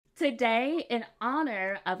Today, in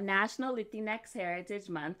honor of National Latinx Heritage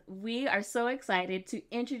Month, we are so excited to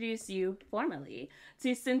introduce you formally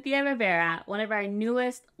to Cynthia Rivera, one of our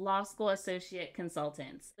newest law school associate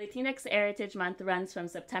consultants. Latinx Heritage Month runs from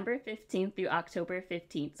September 15th through October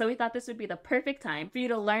 15th, so we thought this would be the perfect time for you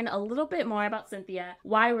to learn a little bit more about Cynthia,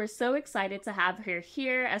 why we're so excited to have her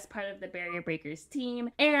here as part of the Barrier Breakers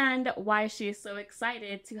team, and why she is so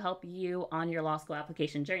excited to help you on your law school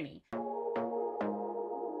application journey.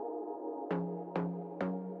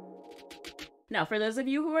 Now, for those of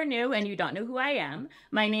you who are new and you don't know who I am,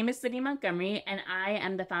 my name is Sydney Montgomery, and I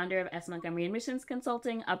am the founder of S. Montgomery Admissions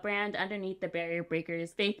Consulting, a brand underneath the Barrier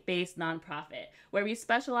Breakers faith-based nonprofit, where we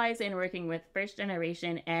specialize in working with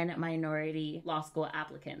first-generation and minority law school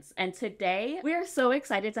applicants. And today, we are so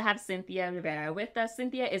excited to have Cynthia Rivera with us.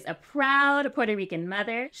 Cynthia is a proud Puerto Rican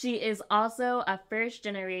mother. She is also a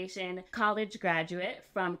first-generation college graduate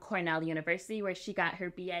from Cornell University, where she got her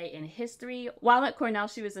BA in history. While at Cornell,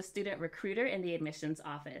 she was a student recruiter in the admissions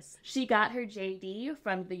office. She got her JD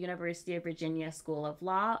from the University of Virginia School of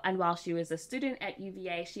Law, and while she was a student at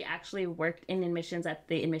UVA, she actually worked in admissions at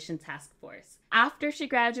the Admission Task Force. After she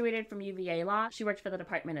graduated from UVA Law, she worked for the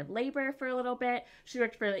Department of Labor for a little bit. She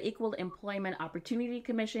worked for the Equal Employment Opportunity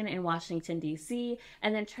Commission in Washington, D.C.,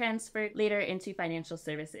 and then transferred later into financial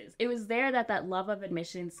services. It was there that that love of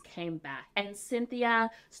admissions came back, and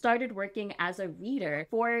Cynthia started working as a reader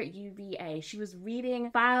for UVA. She was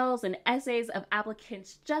reading files and essays of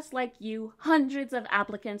applicants just like you, hundreds of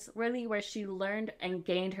applicants, really where she learned and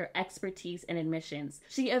gained her expertise in admissions.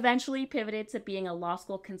 She eventually pivoted to being a law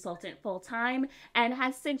school consultant full-time and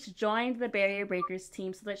has since joined the Barrier Breakers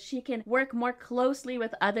team so that she can work more closely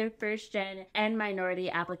with other first-gen and minority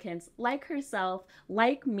applicants like herself,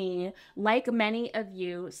 like me, like many of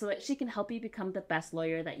you, so that she can help you become the best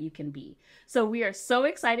lawyer that you can be. So we are so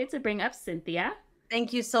excited to bring up Cynthia.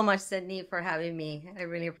 Thank you so much, Sydney, for having me. I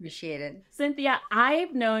really appreciate it. Cynthia,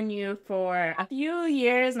 I've known you for a few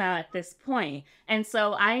years now at this point. And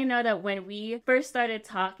so I know that when we first started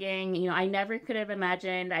talking, I never could have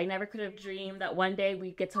imagined, I never could have dreamed that one day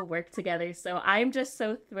we'd get to work together. So I'm just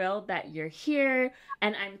so thrilled that you're here.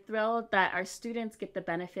 And I'm thrilled that our students get the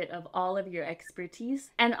benefit of all of your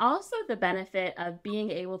expertise and also the benefit of being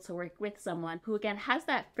able to work with someone who, again, has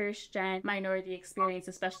that first gen minority experience,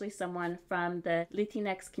 especially someone from the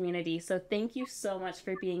Latinx community. So thank you so much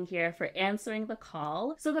for being here, for answering the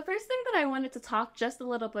call. So the first thing that I wanted to talk just a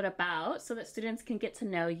little bit about so that students can get to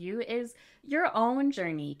know you is your own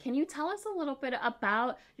journey. Can you tell us a little bit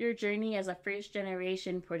about your journey as a first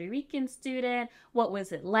generation Puerto Rican student? What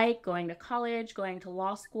was it like going to college, going to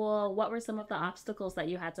law school? What were some of the obstacles that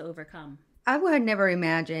you had to overcome? I would never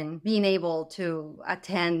imagine being able to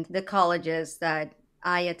attend the colleges that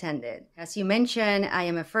I attended. As you mentioned, I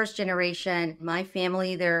am a first generation. My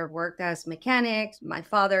family there worked as mechanics. My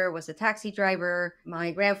father was a taxi driver. My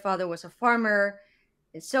grandfather was a farmer.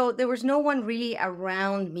 So there was no one really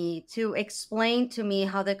around me to explain to me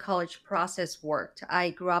how the college process worked. I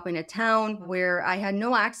grew up in a town where I had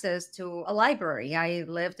no access to a library. I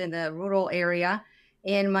lived in a rural area,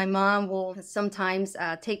 and my mom will sometimes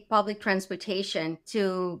take public transportation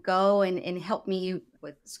to go and help me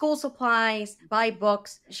with school supplies, buy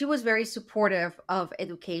books. She was very supportive of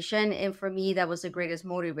education, and for me, that was the greatest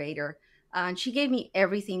motivator. And she gave me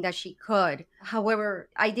everything that she could. However,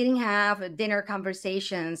 I didn't have dinner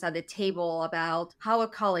conversations at the table about how a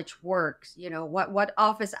college works, what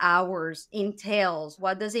office hours entails,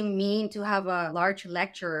 what does it mean to have a large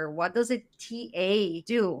lecturer, what does a TA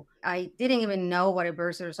do? I didn't even know what a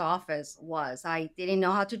bursar's office was. I didn't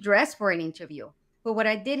know how to dress for an interview. But what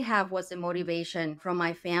I did have was the motivation from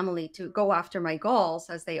my family to go after my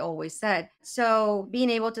goals, as they always said. So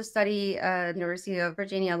being able to study at University of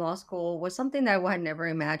Virginia Law School was something that I had never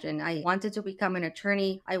imagined. I wanted to become an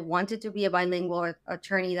attorney. I wanted to be a bilingual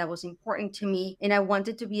attorney. That was important to me. And I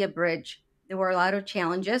wanted to be a bridge. There were a lot of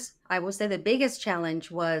challenges. I would say the biggest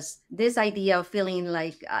challenge was this idea of feeling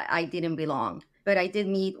like I didn't belong. But I did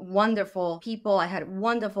meet wonderful people. I had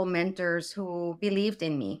wonderful mentors who believed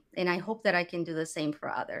in me. And I hope that I can do the same for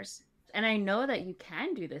others. And I know that you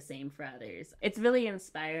can do the same for others. It's really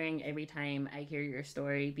inspiring every time I hear your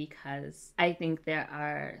story, because I think there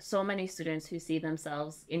are so many students who see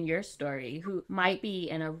themselves in your story, who might be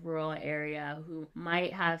in a rural area, who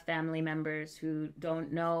might have family members who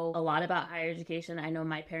don't know a lot about higher education. I know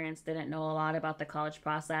my parents didn't know a lot about the college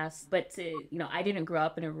process, but I didn't grow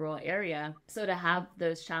up in a rural area. So to have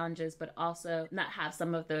those challenges, but also not have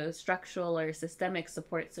some of those structural or systemic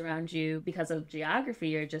supports around you because of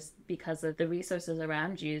geography or just because because of the resources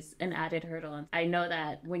around you is an added hurdle. And I know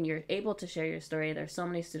that when you're able to share your story, there's so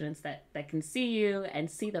many students that can see you and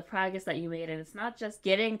see the progress that you made. And it's not just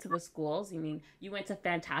getting to the schools. I mean, you went to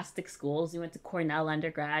fantastic schools. You went to Cornell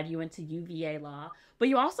undergrad. You went to UVA Law. But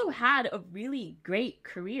you also had a really great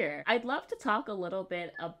career. I'd love to talk a little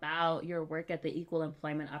bit about your work at the Equal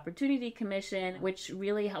Employment Opportunity Commission, which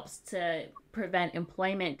really helps to prevent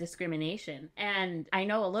employment discrimination. And I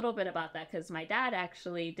know a little bit about that because my dad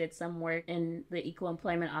actually did some work in the equal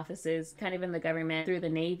employment offices, kind of in the government through the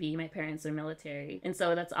Navy. My parents are military. And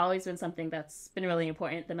so that's always been something that's been really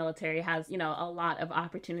important. The military has, a lot of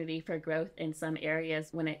opportunity for growth in some areas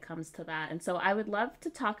when it comes to that. And so I would love to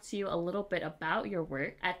talk to you a little bit about your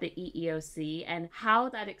work at the EEOC and how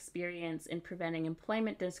that experience in preventing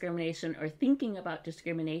employment discrimination or thinking about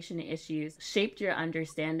discrimination issues shaped your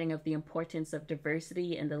understanding of the importance of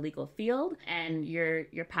diversity in the legal field and your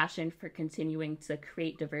passion for continuing to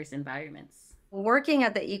create diverse environments. Working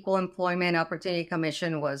at the Equal Employment Opportunity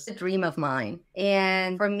Commission was a dream of mine.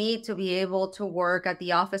 And for me to be able to work at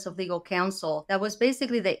the Office of Legal Counsel, that was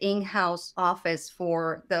basically the in-house office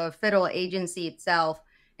for the federal agency itself.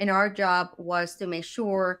 And our job was to make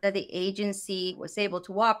sure that the agency was able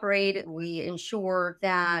to operate. We ensured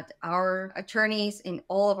that our attorneys in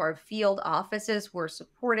all of our field offices were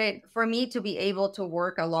supported. For me to be able to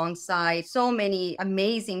work alongside so many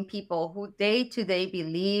amazing people who day to day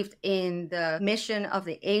believed in the mission of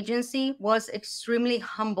the agency was extremely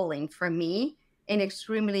humbling for me and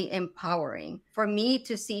extremely empowering for me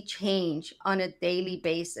to see change on a daily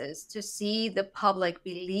basis, to see the public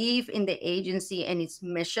believe in the agency and its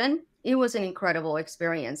mission. It was an incredible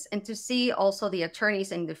experience. And to see also the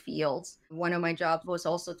attorneys in the fields. One of my jobs was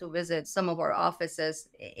also to visit some of our offices.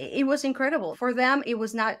 It was incredible. For them, it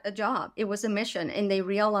was not a job, it was a mission. And they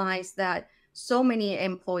realized that so many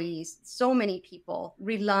employees, so many people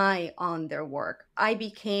rely on their work. I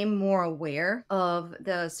became more aware of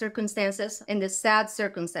the circumstances and the sad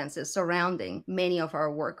circumstances surrounding many of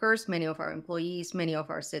our workers, many of our employees, many of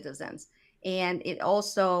our citizens. And it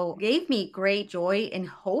also gave me great joy and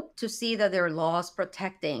hope to see that there are laws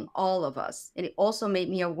protecting all of us. And it also made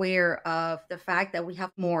me aware of the fact that we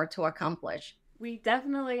have more to accomplish. We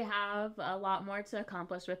definitely have a lot more to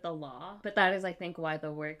accomplish with the law, but that is, I think, why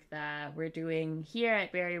the work that we're doing here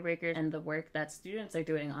at Barrier Breakers and the work that students are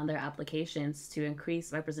doing on their applications to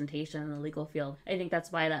increase representation in the legal field, I think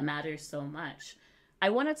that's why that matters so much. I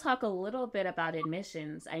want to talk a little bit about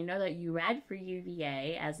admissions. I know that you read for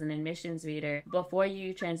UVA as an admissions reader before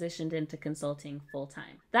you transitioned into consulting full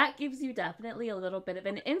time. That gives you definitely a little bit of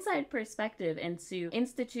an inside perspective into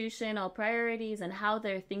institutional priorities and how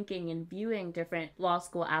they're thinking and viewing different law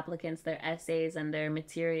school applicants, their essays, and their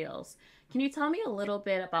materials. Can you tell me a little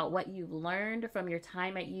bit about what you've learned from your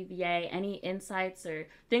time at UVA? Any insights or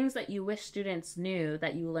things that you wish students knew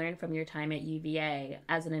that you learned from your time at UVA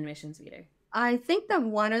as an admissions reader? I think that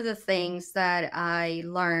one of the things that I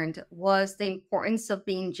learned was the importance of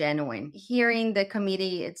being genuine. Hearing the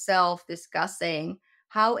committee itself discussing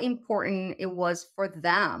how important it was for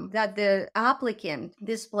them that the applicant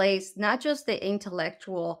displays not just the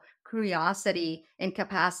intellectual curiosity and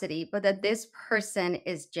capacity, but that this person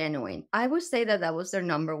is genuine. I would say that that was their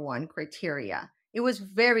number one criteria. It was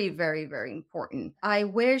very, very, very important. I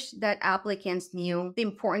wish that applicants knew the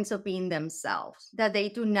importance of being themselves, that they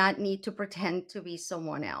do not need to pretend to be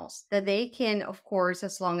someone else, that they can, of course,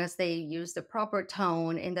 as long as they use the proper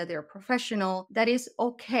tone and that they're professional, that is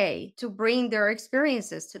okay to bring their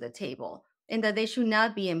experiences to the table, and that they should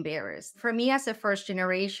not be embarrassed. For me, as a first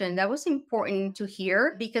generation, that was important to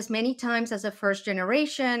hear because many times as a first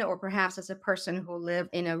generation, or perhaps as a person who lived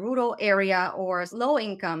in a rural area or as low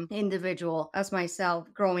income individual as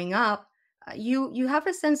myself growing up, you have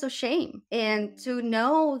a sense of shame, and to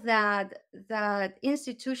know that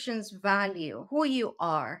institutions value who you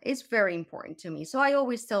are is very important to me. So I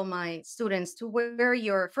always tell my students to wear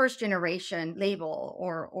your first generation label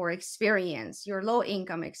or experience, your low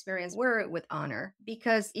income experience, wear it with honor,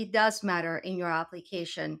 because it does matter in your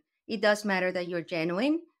application. It does matter that you're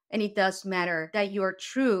genuine, and it does matter that you're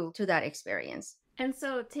true to that experience. And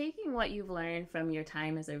so, taking what you've learned from your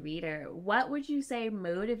time as a reader, what would you say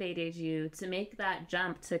motivated you to make that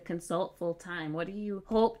jump to consult full time? What do you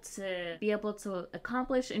hope to be able to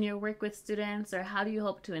accomplish in your work with students, or how do you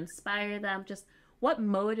hope to inspire them? Just what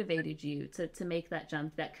motivated you to make that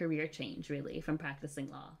jump, that career change, really, from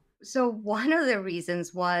practicing law? So one of the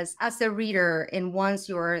reasons was, as a reader, and once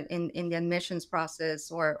you're in the admissions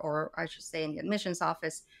process, or I should say in the admissions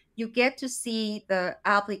office, you get to see the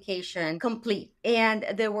application complete. And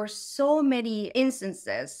there were so many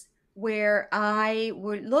instances where I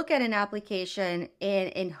would look at an application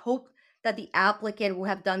and hope that the applicant would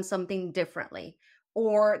have done something differently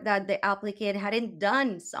or that the applicant hadn't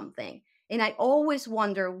done something. And I always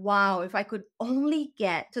wonder, wow, if I could only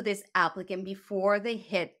get to this applicant before they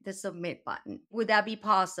hit the submit button, would that be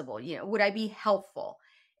possible? Would I be helpful?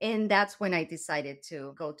 And that's when I decided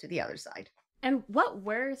to go to the other side. And what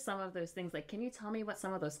were some of those things? Like, can you tell me what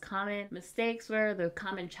some of those common mistakes were, the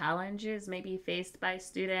common challenges maybe faced by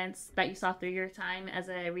students that you saw through your time as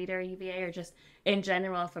a reader UVA, or just in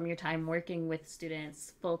general from your time working with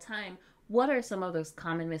students full time? What are some of those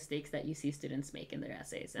common mistakes that you see students make in their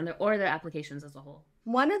essays and their applications as a whole?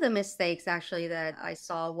 One of the mistakes actually that I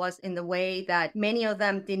saw was in the way that many of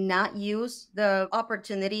them did not use the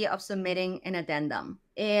opportunity of submitting an addendum.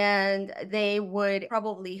 And they would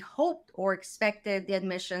probably hoped or expected the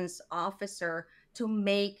admissions officer to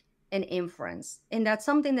make an inference. And that's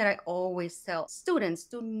something that I always tell students,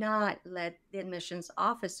 do not let the admissions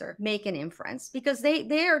officer make an inference because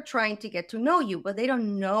they are trying to get to know you, but they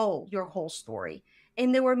don't know your whole story.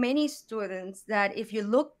 And there were many students that, if you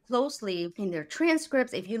look closely in their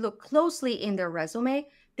transcripts, if you look closely in their resume,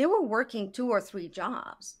 they were working 2 or 3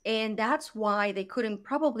 jobs. And that's why they couldn't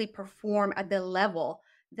probably perform at the level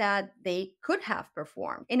that they could have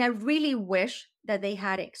performed. And I really wish that they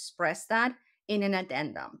had expressed that in an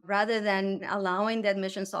addendum rather than allowing the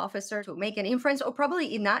admissions officer to make an inference or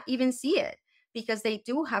probably not even see it, because they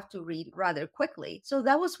do have to read rather quickly. So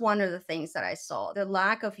that was one of the things that I saw, the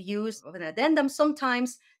lack of use of an addendum,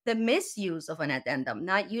 sometimes the misuse of an addendum,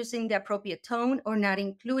 not using the appropriate tone or not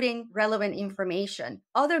including relevant information.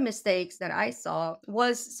 Other mistakes that I saw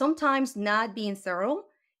was sometimes not being thorough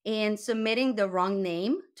and submitting the wrong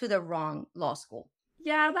name to the wrong law school.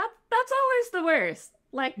 Yeah, that's always the worst.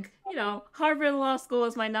 Like, Harvard Law School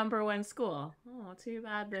is my number one school. Oh, too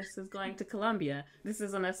bad this is going to Columbia. This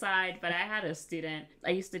is an aside, but I had a student. I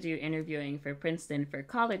used to do interviewing for Princeton for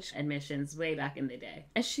college admissions way back in the day.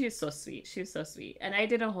 And she was so sweet. She was so sweet. And I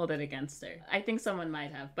didn't hold it against her. I think someone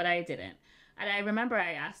might have, but I didn't. And I remember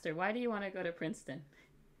I asked her, why do you want to go to Princeton?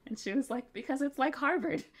 And she was like, because it's like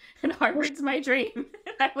Harvard. And Harvard's my dream.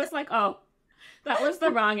 And I was like, oh. That was the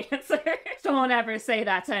wrong answer. Don't ever say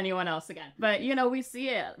that to anyone else again. But we see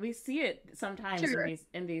it. We see it sometimes Sure.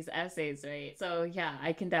 in these essays, right? So yeah,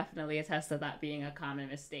 I can definitely attest to that being a common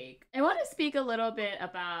mistake. I want to speak a little bit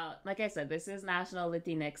about, like I said, this is National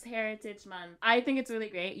Latinx Heritage Month. I think it's really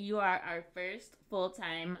great. You are our first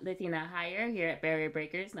full-time Latina hire here at Barrier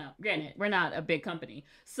Breakers. Now, granted, we're not a big company,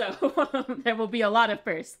 so there will be a lot of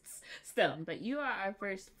firsts still, but you are our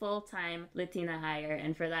first full-time Latina hire,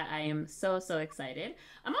 and for that, I am so excited.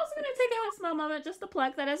 I'm also going to take a small moment just to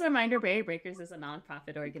plug that as a reminder, Barrier Breakers is a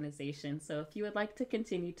nonprofit organization, so if you would like to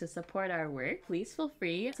continue to support our work, please feel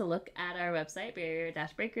free to look at our website,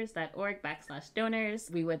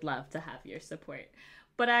 barrier-breakers.org/donors. We would love to have your support.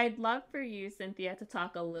 But I'd love for you, Cynthia, to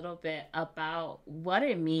talk a little bit about what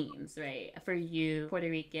it means, right, for you, Puerto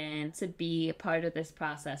Rican, to be part of this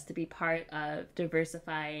process, to be part of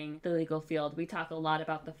diversifying the legal field. We talk a lot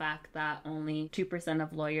about the fact that only 2%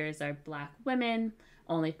 of lawyers are Black women,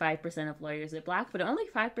 only 5% of lawyers are Black, but only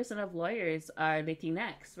 5% of lawyers are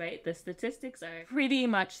Latinx, right? The statistics are pretty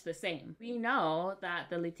much the same. We know that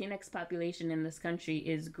the Latinx population in this country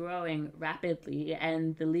is growing rapidly,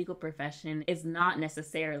 and the legal profession is not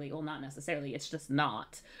necessarily, it's just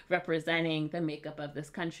not representing the makeup of this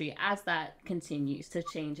country as that continues to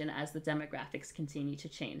change and as the demographics continue to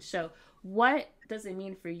change. So what does it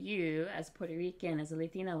mean for you as Puerto Rican, as a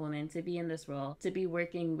Latina woman, to be in this role, to be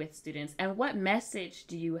working with students? And what message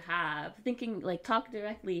do you have, talk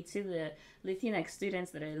directly to the Latinx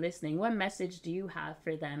students that are listening, what message do you have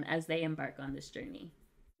for them as they embark on this journey?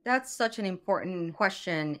 That's such an important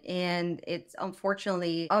question. And it's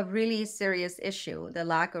unfortunately a really serious issue, the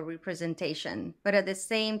lack of representation. But at the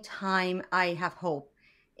same time, I have hope.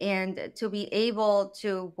 And to be able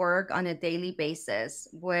to work on a daily basis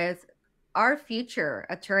with our future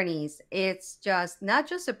attorneys, it's just not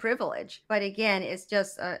just a privilege, but again, it's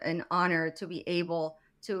just an honor to be able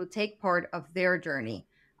to take part of their journey.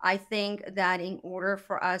 I think that in order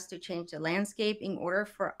for us to change the landscape, in order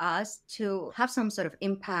for us to have some sort of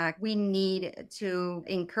impact, we need to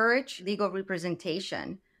encourage legal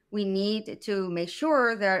representation. We need to make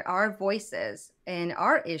sure that our voices and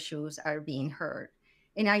our issues are being heard.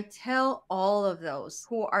 And I tell all of those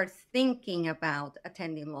who are thinking about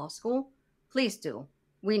attending law school, please do.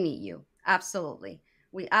 We need you. Absolutely.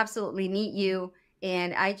 We absolutely need you.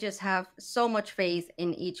 And I just have so much faith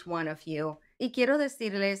in each one of you. Y quiero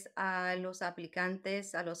decirles a los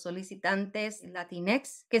aplicantes, a los solicitantes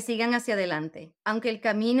Latinx, que sigan hacia adelante. Aunque el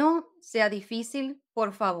camino sea difícil,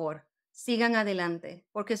 por favor, sigan adelante,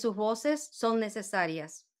 porque sus voces son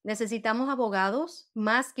necesarias. Necesitamos abogados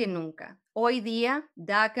más que nunca. Hoy día,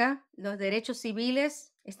 DACA, los derechos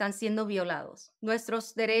civiles están siendo violados.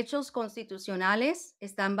 Nuestros derechos constitucionales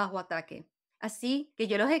están bajo ataque. Así que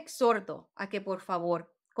yo los exhorto a que por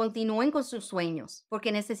favor continúen con sus sueños,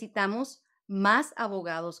 porque necesitamos más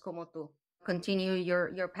abogados como tú. Continue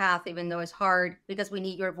your path, even though it's hard, because we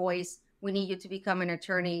need your voice. We need you to become an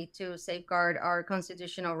attorney to safeguard our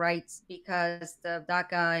constitutional rights because the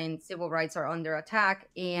DACA and civil rights are under attack,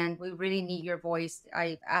 and we really need your voice.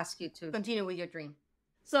 I ask you to continue with your dream.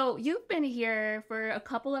 So you've been here for a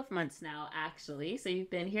couple of months now, actually. So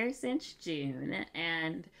you've been here since June,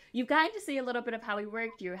 and you've gotten to see a little bit of how we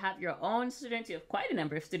worked. You have your own students. You have quite a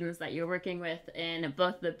number of students that you're working with in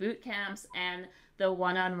both the boot camps and the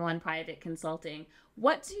one-on-one private consulting.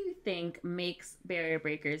 What do you think makes Barrier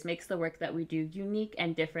Breakers, makes the work that we do unique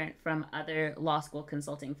and different from other law school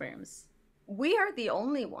consulting firms? We are the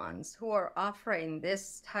only ones who are offering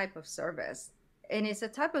this type of service. And it's a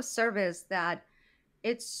type of service that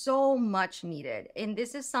it's so much needed. And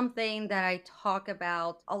this is something that I talk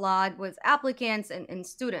about a lot with applicants and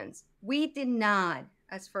students. We did not,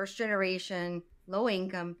 as first generation, low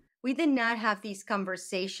income, we did not have these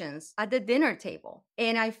conversations at the dinner table.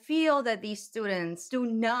 And I feel that these students do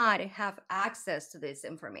not have access to this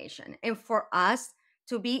information. And for us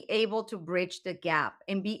to be able to bridge the gap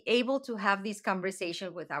and be able to have these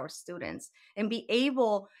conversations with our students and be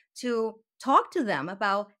able to talk to them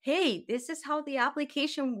about, hey, this is how the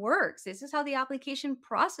application works. This is how the application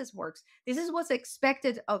process works. This is what's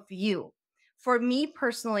expected of you. For me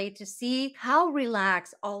personally, to see how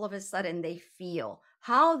relaxed all of a sudden they feel,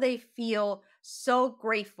 how they feel so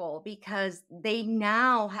grateful because they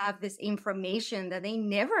now have this information that they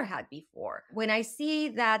never had before. When I see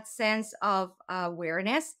that sense of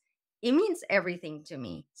awareness, it means everything to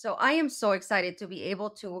me. So I am so excited to be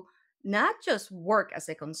able to not just work as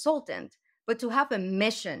a consultant, but to have a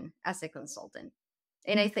mission as a consultant.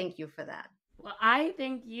 And I thank you for that. Well, I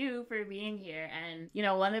thank you for being here. And, you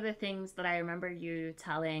know, one of the things that I remember you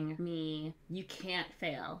telling me, you can't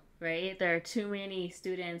fail, right? There are too many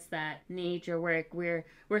students that need your work. We're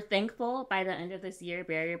thankful by the end of this year,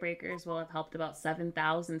 Barrier Breakers will have helped about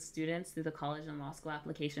 7,000 students through the college and law school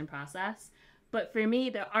application process. But for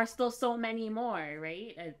me, there are still so many more,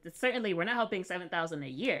 right? Certainly, we're not helping 7,000 a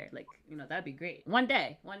year. Like, you know, that'd be great. One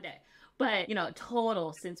day, one day. But, you know,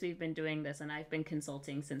 total since we've been doing this, and I've been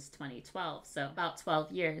consulting since 2012, so about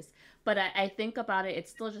 12 years. But I think about it,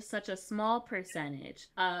 it's still just such a small percentage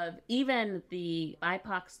of even the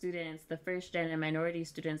BIPOC students, the first gen and minority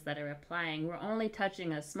students that are applying. We're only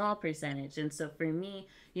touching a small percentage. And so for me,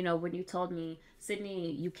 you know, when you told me,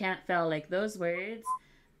 Sydney, you can't fail, like those words,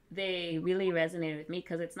 they really resonated with me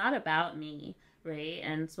because it's not about me, right?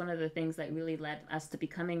 And it's one of the things that really led us to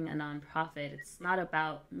becoming a nonprofit. It's not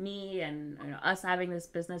about me and us having this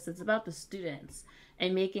business. It's about the students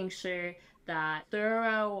and making sure that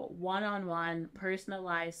thorough one-on-one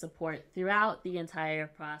personalized support throughout the entire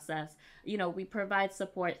process. You know, we provide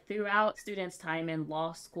support throughout students' time in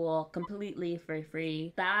law school completely for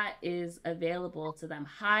free. That is available to them.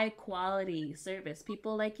 High quality service.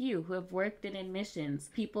 People like you who have worked in admissions,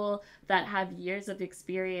 people that have years of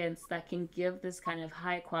experience that can give this kind of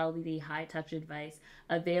high quality, high touch advice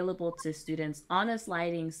available to students on a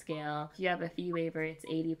sliding scale. If you have a fee waiver, it's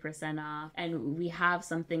 80% off. And we have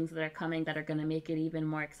some things that are coming that are going to make it even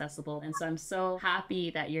more accessible. And so I'm so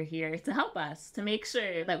happy that you're here to help us, to make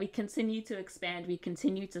sure that we continue to expand, we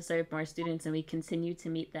continue to serve more students, and we continue to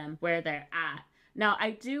meet them where they're at. Now,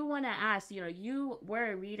 I do want to ask, you know, you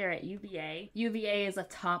were a reader at UVA. UVA is a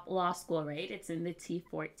top law school, right? It's in the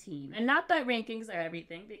T14. And not that rankings are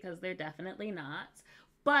everything, because they're definitely not.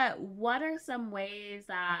 But what are some ways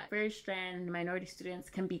that first-gen minority students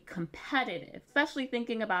can be competitive, especially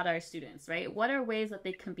thinking about our students, right? What are ways that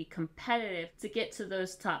they can be competitive to get to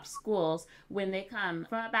those top schools when they come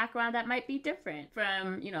from a background that might be different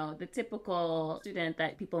from, you know, the typical student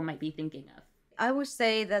that people might be thinking of? I would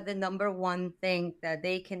say that the number one thing that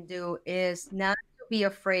they can do is not to be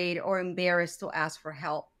afraid or embarrassed to ask for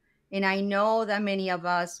help. And I know that many of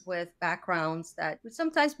us with backgrounds that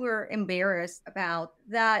sometimes we're embarrassed about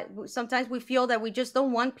that. Sometimes we feel that we just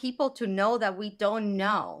don't want people to know that we don't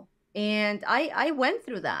know. And I went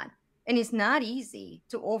through that. And it's not easy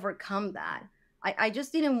to overcome that. I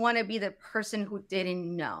just didn't want to be the person who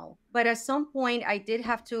didn't know. But at some point, I did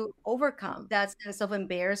have to overcome that sense of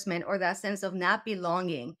embarrassment or that sense of not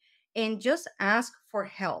belonging and just ask for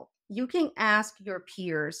help. You can ask your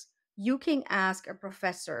peers. You can ask a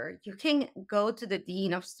professor. You can go to the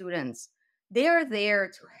dean of students. They are there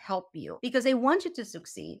to help you because they want you to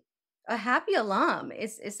succeed. a happy alum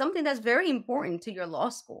is something that's very important to your law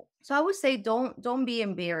school. So I would say don't be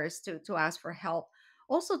embarrassed to ask for help.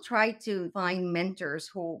 Also try to find mentors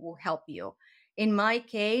who will help you. In my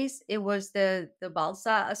case, it was the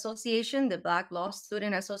BALSA Association, the Black Law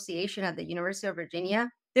Student Association at the University of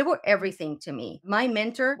Virginia. They were everything to me. My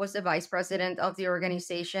mentor was the vice president of the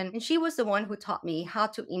organization, and she was the one who taught me how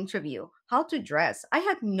to interview, how to dress. I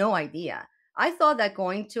had no idea. I thought that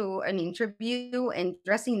going to an interview and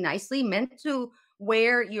dressing nicely meant to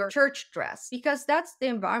wear your church dress because that's the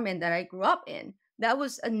environment that I grew up in. That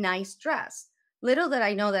was a nice dress. Little did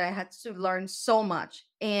I know that I had to learn so much.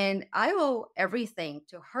 And I owe everything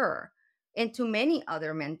to her and to many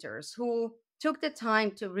other mentors who took the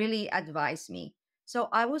time to really advise me. So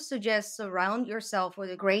I would suggest surround yourself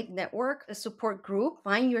with a great network, a support group,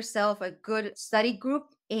 find yourself a good study group,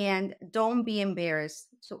 and don't be embarrassed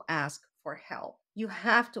to ask for help. You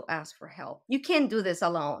have to ask for help. You can't do this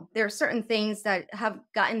alone. There are certain things that have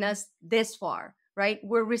gotten us this far, right?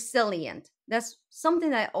 We're resilient. That's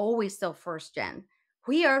something that I always tell first gen.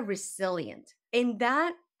 We are resilient. And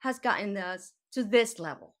that has gotten us to this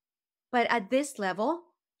level. But at this level,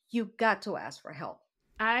 you've got to ask for help.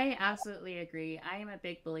 I absolutely agree. I am a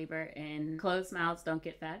big believer in closed mouths don't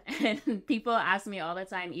get fed. And people ask me all the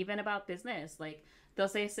time, even about business. Like, they'll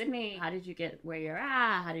say, Sydney, how did you get where you're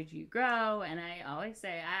at? How did you grow? And I always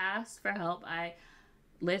say, I asked for help. I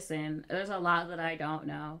listen, there's a lot that I don't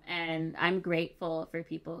know. And I'm grateful for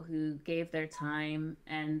people who gave their time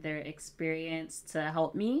and their experience to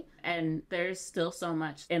help me. And there's still so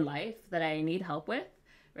much in life that I need help with,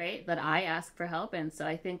 right? That I ask for help. And so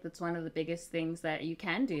I think that's one of the biggest things that you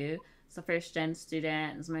can do as a first gen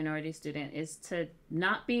student, as a minority student, is to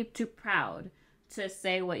not be too proud to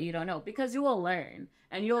say what you don't know, because you will learn,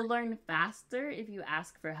 and you'll learn faster if you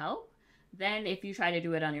ask for help than if you try to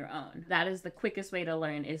do it on your own. That is the quickest way to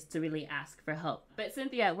learn, is to really ask for help. But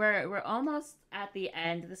Cynthia, we're almost at the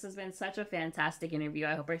end. This has been such a fantastic interview.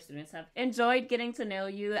 I hope our students have enjoyed getting to know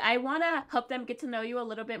you. I want to help them get to know you a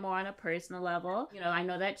little bit more on a personal level. You know, I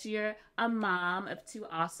know that you're a mom of two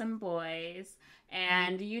awesome boys,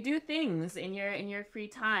 and you do things in your free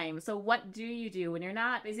time. So what do you do when you're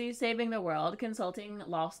not busy saving the world, consulting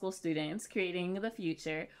law school students, creating the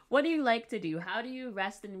future? What do you like to do? How do you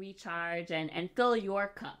rest and recharge and fill your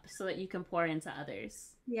cup so that you can pour into others?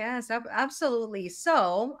 Yes, absolutely.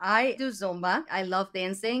 So I do Zumba. I love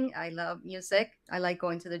dancing. I love music. I like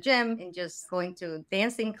going to the gym and just going to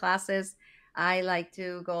dancing classes. I like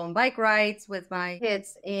to go on bike rides with my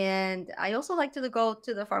kids. And I also like to go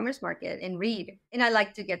to the farmer's market and read. And I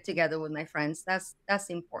like to get together with my friends. That's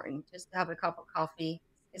important. Just to have a cup of coffee.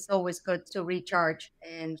 It's always good to recharge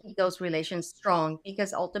and keep those relations strong,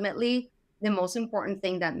 because ultimately the most important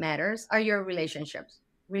thing that matters are your relationships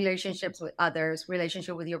with others,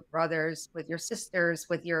 relationship with your brothers, with your sisters,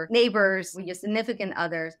 with your neighbors, with your significant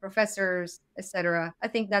others, professors, etc. I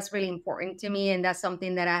think that's really important to me, and that's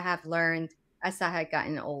something that I have learned as I had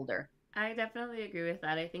gotten older. I definitely agree with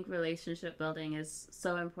that. I think relationship building is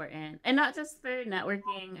so important. And not just for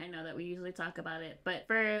networking, I know that we usually talk about it, but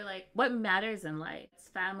for like what matters in life. It's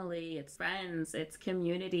family, it's friends, it's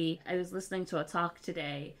community. I was listening to a talk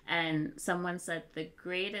today, and someone said the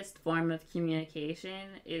greatest form of communication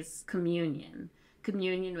is communion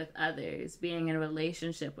with others, being in a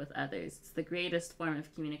relationship with others. It's the greatest form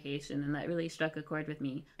of communication, and that really struck a chord with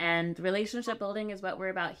me. And relationship building is what we're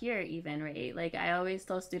about here, even, right? Like, I always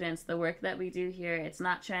tell students, the work that we do here, it's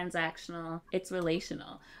not transactional, it's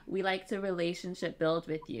relational. We like to relationship build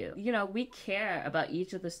with you. You know, we care about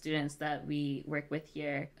each of the students that we work with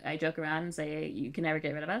here. I joke around and say, you can never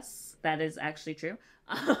get rid of us. That is actually true.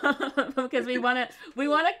 Because we want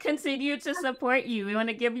to continue to support you. We want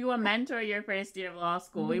to give you a mentor your first year of law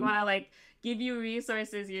school. We want to like give you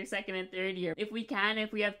resources your second and third year. If we can,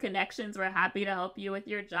 if we have connections, we're happy to help you with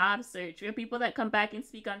your job search. We have people that come back and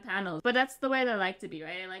speak on panels. But that's the way that I like to be,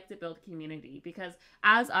 right? I like to build community, because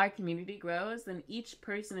as our community grows, then each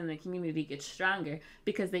person in the community gets stronger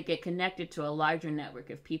because they get connected to a larger network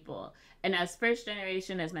of people. And as first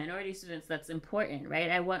generation, as minority students, that's important,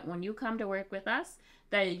 right? I want, when you come to work with us,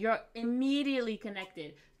 that you're immediately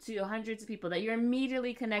connected to hundreds of people, that you're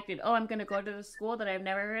immediately connected. Oh, I'm going to go to the school that I've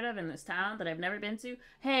never heard of in this town that I've never been to.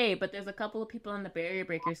 Hey, but there's a couple of people in the Barrier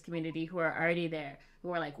Breakers community who are already there,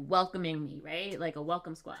 who are like welcoming me, right? Like a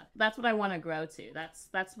welcome squad. That's what I want to grow to.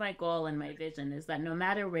 That's my goal and my vision, is that no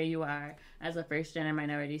matter where you are as a first gen or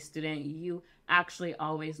minority student, you actually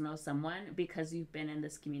always know someone because you've been in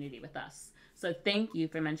this community with us. So thank you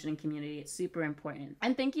for mentioning community. It's super important.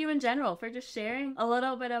 And thank you in general for just sharing a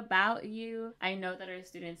little bit about you. I know that our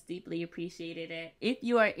students deeply appreciated it. If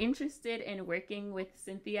you are interested in working with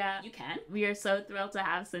Cynthia, you can. We are so thrilled to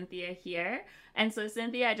have Cynthia here. And so,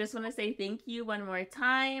 Cynthia, I just want to say thank you one more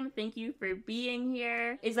time. Thank you for being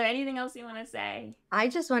here. Is there anything else you want to say? I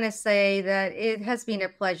just want to say that it has been a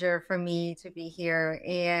pleasure for me to be here.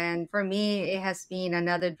 And for me, it has been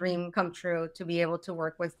another dream come true to be able to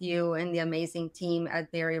work with you and the amazing team at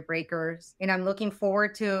Barrier Breakers. And I'm looking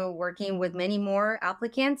forward to working with many more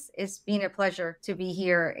applicants. It's been a pleasure to be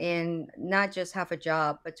here and not just have a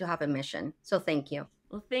job, but to have a mission. So thank you.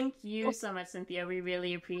 Well, thank you so much, Cynthia. We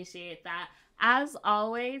really appreciate that. As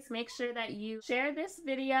always, make sure that you share this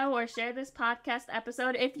video or share this podcast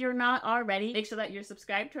episode. If you're not already, make sure that you're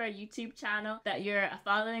subscribed to our YouTube channel, that you're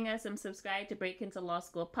following us and subscribe to Break Into Law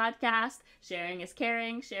School podcast. Sharing is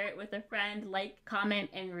caring. Share it with a friend. Like,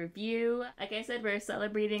 comment, and review. Like I said, we're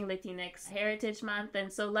celebrating Latinx Heritage Month,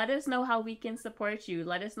 and so let us know how we can support you.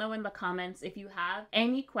 Let us know in the comments. If you have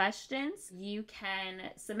any questions, you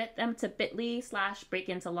can submit them to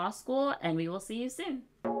bit.ly/breakintolawschool, and we will see you soon.